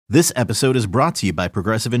This episode is brought to you by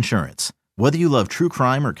Progressive Insurance. Whether you love true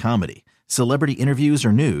crime or comedy, celebrity interviews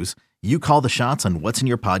or news, you call the shots on what's in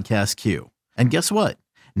your podcast queue. And guess what?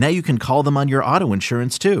 Now you can call them on your auto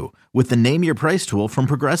insurance too with the Name Your Price tool from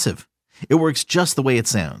Progressive. It works just the way it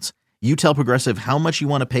sounds. You tell Progressive how much you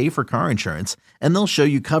want to pay for car insurance, and they'll show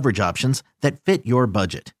you coverage options that fit your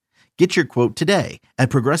budget. Get your quote today at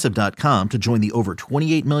Progressive.com to join the over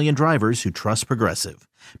 28 million drivers who trust Progressive.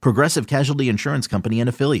 Progressive Casualty Insurance Company and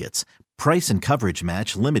Affiliates. Price and coverage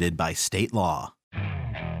match limited by state law.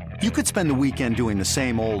 You could spend the weekend doing the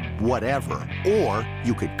same old whatever, or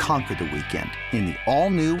you could conquer the weekend in the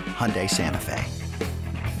all-new Hyundai Santa Fe.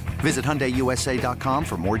 Visit HyundaiUSA.com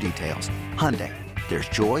for more details. Hyundai, there's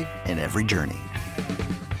joy in every journey.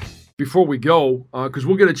 Before we go, because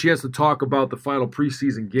we'll get a chance to talk about the final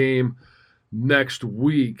preseason game next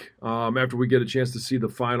week after we get a chance to see the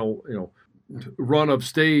final, run of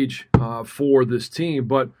stage for this team.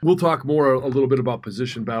 But we'll talk more a little bit about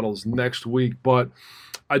position battles next week. But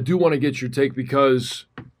I do want to get your take because,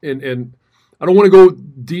 and I don't want to go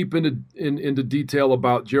deep into detail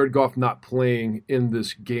about Jared Goff not playing in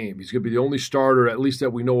this game. He's going to be the only starter, at least that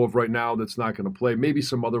we know of right now, that's not going to play. Maybe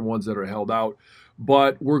some other ones that are held out.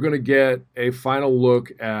 But we're going to get a final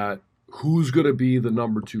look at who's going to be the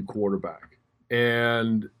number 2 quarterback.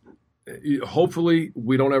 And hopefully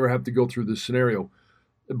we don't ever have to go through this scenario.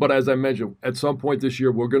 But as I mentioned, at some point this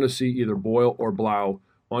year, we're going to see either Boyle or Blau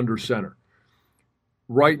under center.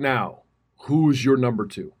 Right now, who's your number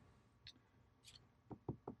 2?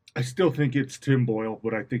 I still think it's Tim Boyle,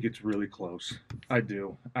 but I think it's really close. I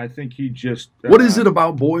do. I think he just... what is it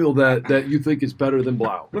about Boyle that you think is better than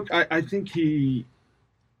Blau? Look, I think he...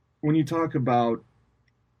 When you talk about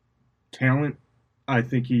talent, I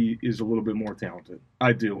think he is a little bit more talented.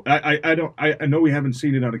 I do. I know we haven't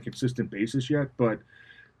seen it on a consistent basis yet, but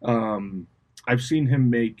I've seen him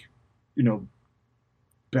make,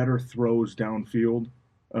 better throws downfield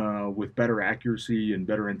with better accuracy and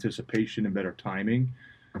better anticipation and better timing.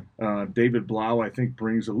 David Blau, I think,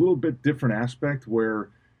 brings a little bit different aspect where,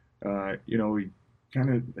 he kind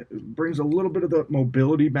of brings a little bit of the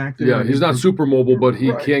mobility back there. Yeah, he's not super mobile, but he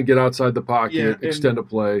right. can get outside the pocket, extend a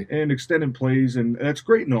play. And extended plays, and that's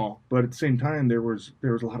great and all. But at the same time, there was a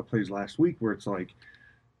lot of plays last week where it's like,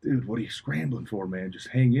 dude, what are you scrambling for, man? Just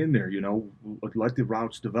hang in there, let the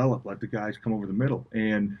routes develop, let the guys come over the middle.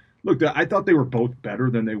 And look, I thought they were both better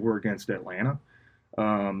than they were against Atlanta.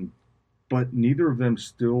 But neither of them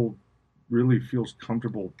still really feels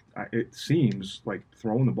comfortable, it seems, like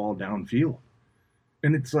throwing the ball downfield.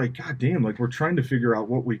 And it's like, God damn, like we're trying to figure out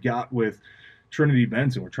what we got with Trinity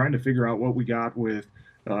Benson. We're trying to figure out what we got with,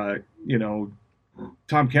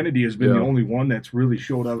 Tom Kennedy has been the only one that's really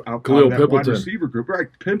showed up out of that wide receiver group. Right,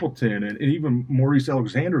 Pimpleton and even Maurice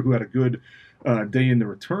Alexander, who had a good day in the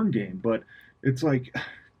return game. But it's like,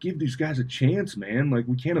 give these guys a chance, man. Like,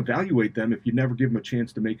 we can't evaluate them if you never give them a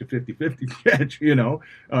chance to make a 50-50 catch,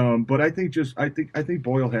 But I think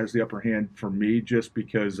Boyle has the upper hand for me just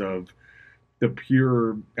because of the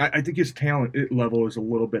pure – I think his talent level is a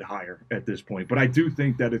little bit higher at this point. But I do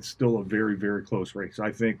think that it's still a very, very close race.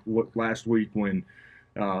 I think last week when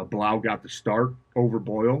Blau got the start over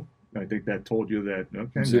Boyle, I think that told you that,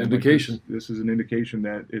 okay, it's an indication. This is an indication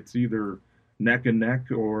that it's either neck and neck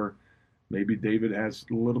or – maybe David has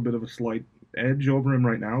a little bit of a slight edge over him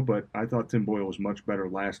right now, but I thought Tim Boyle was much better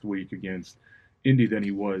last week against Indy than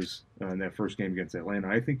he was in that first game against Atlanta.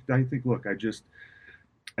 I think. Look, I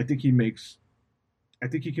think he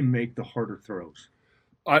can make the harder throws.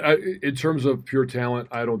 In terms of pure talent,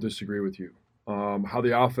 I don't disagree with you. How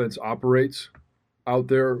the offense operates out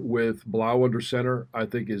there with Blau under center, I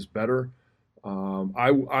think is better.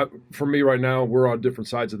 For me right now, we're on different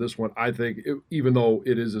sides of this one. I think even though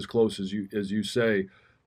it is as close as you say.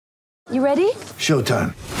 You ready?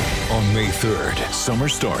 Showtime. On May 3rd, summer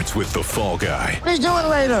starts with The Fall Guy. Let's do it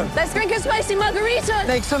later. Let's drink a spicy margarita.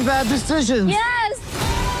 Make some bad decisions. Yes.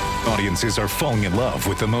 Audiences are falling in love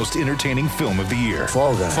with the most entertaining film of the year.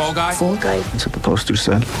 Fall Guy. Fall Guy? Fall Guy. That's what the poster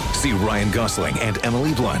said. See Ryan Gosling and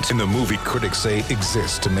Emily Blunt in the movie critics say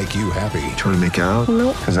exists to make you happy. Trying to make it out?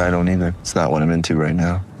 Nope. Because I don't either. It's not what I'm into right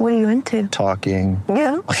now. What are you into? Talking.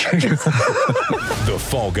 Yeah. The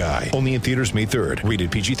Fall Guy. Only in theaters May 3rd.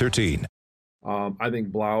 Rated PG-13. I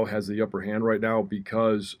think Blau has the upper hand right now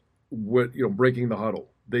because breaking the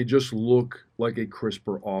huddle. They just look like a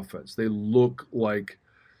crisper offense. They look like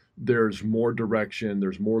there's more direction,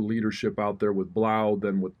 there's more leadership out there with Blau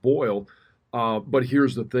than with Boyle. But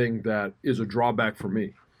here's the thing that is a drawback for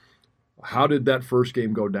me. How did that first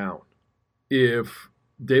game go down? If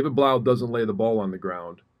David Blau doesn't lay the ball on the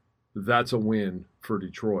ground, that's a win for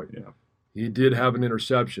Detroit. Yeah. He did have an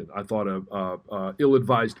interception. I thought a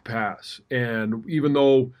ill-advised pass. And even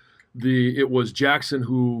though it was Jackson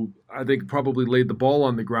who I think probably laid the ball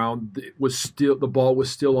on the ground, the ball was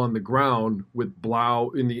still on the ground with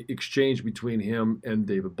Blau in the exchange between him and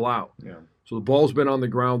David Blau. Yeah. So the ball's been on the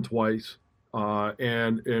ground twice,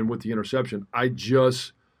 and with the interception, I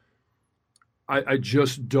just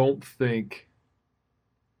don't think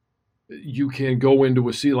you can go into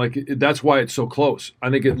a season like that's why it's so close. I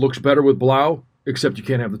think it looks better with Blau, except you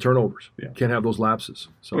can't have the turnovers. Yeah. Can't have those lapses.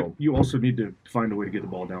 So but you also need to find a way to get the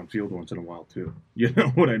ball downfield once in a while too. You know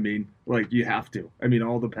what I mean? Like you have to. I mean,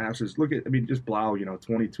 all the passes. Just Blau.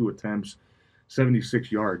 22 attempts,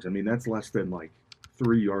 76 yards. I mean, that's less than like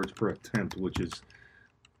 3 yards per attempt, which is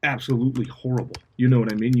absolutely horrible. You know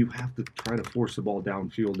what I mean? You have to try to force the ball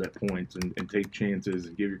downfield at points and take chances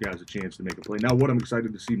and give your guys a chance to make a play. Now, what I'm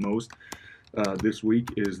excited to see most this week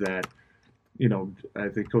is that, I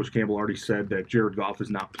think Coach Campbell already said that Jared Goff is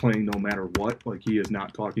not playing no matter what. Like, he is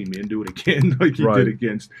not talking me into it again like he did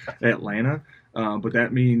against Atlanta. But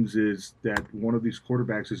that means is that one of these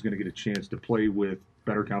quarterbacks is going to get a chance to play with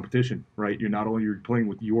better competition, right? You're not only playing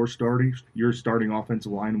with your starting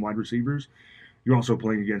offensive line and wide receivers, you're also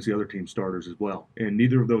playing against the other team's starters as well. And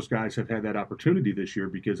neither of those guys have had that opportunity this year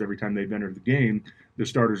because every time they've entered the game, the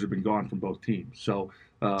starters have been gone from both teams. So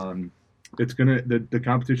the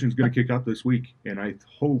competition is going to kick up this week. And I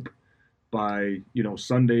hope by,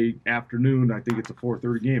 Sunday afternoon, I think it's a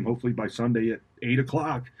 4:30 game, hopefully by Sunday at 8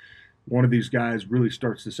 o'clock, one of these guys really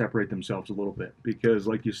starts to separate themselves a little bit. Because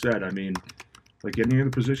like you said, I mean, like any other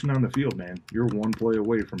position on the field, man, you're one play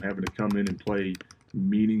away from having to come in and play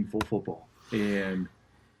meaningful football. And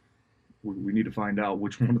we need to find out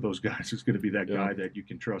which one of those guys is going to be that guy that you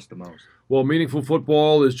can trust the most. Well, meaningful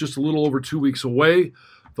football is just a little over 2 weeks away.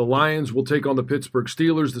 The Lions will take on the Pittsburgh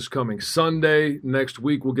Steelers this coming Sunday. Next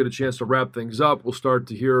week, we'll get a chance to wrap things up. We'll start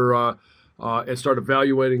to hear and start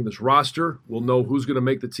evaluating this roster. We'll know who's going to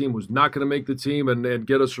make the team, who's not going to make the team, and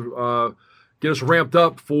get us ramped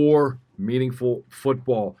up for meaningful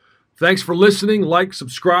football. Thanks for listening. Like,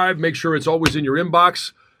 subscribe. Make sure it's always in your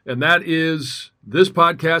inbox. And that is this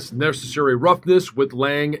podcast, Necessary Roughness with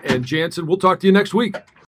Lang and Jansen. We'll talk to you next week.